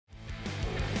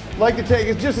like to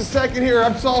take just a second here.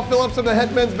 I'm Saul Philips. I'm the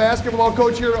head men's basketball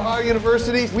coach here at Ohio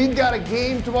University. We've got a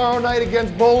game tomorrow night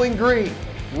against Bowling Green.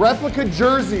 Replica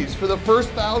jerseys for the first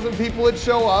 1,000 people that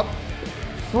show up.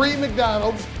 Free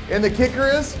McDonald's. And the kicker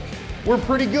is, we're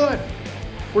pretty good.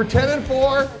 We're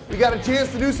 10-4. We got a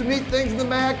chance to do some neat things in the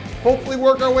MAC. Hopefully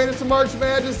work our way to some March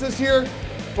Madness this year.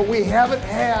 But we haven't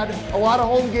had a lot of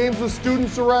home games with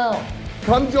students around.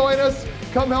 Come join us.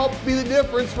 Come help be the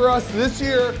difference for us this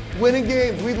year, winning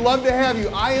games. We'd love to have you.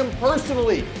 I am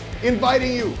personally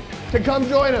inviting you to come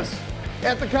join us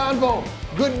at the Convo.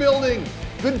 Good building,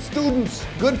 good students,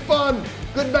 good fun,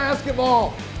 good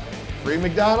basketball. Free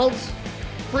McDonald's,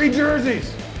 free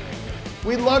jerseys.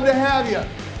 We'd love to have you.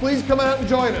 Please come out and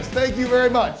join us. Thank you very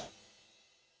much.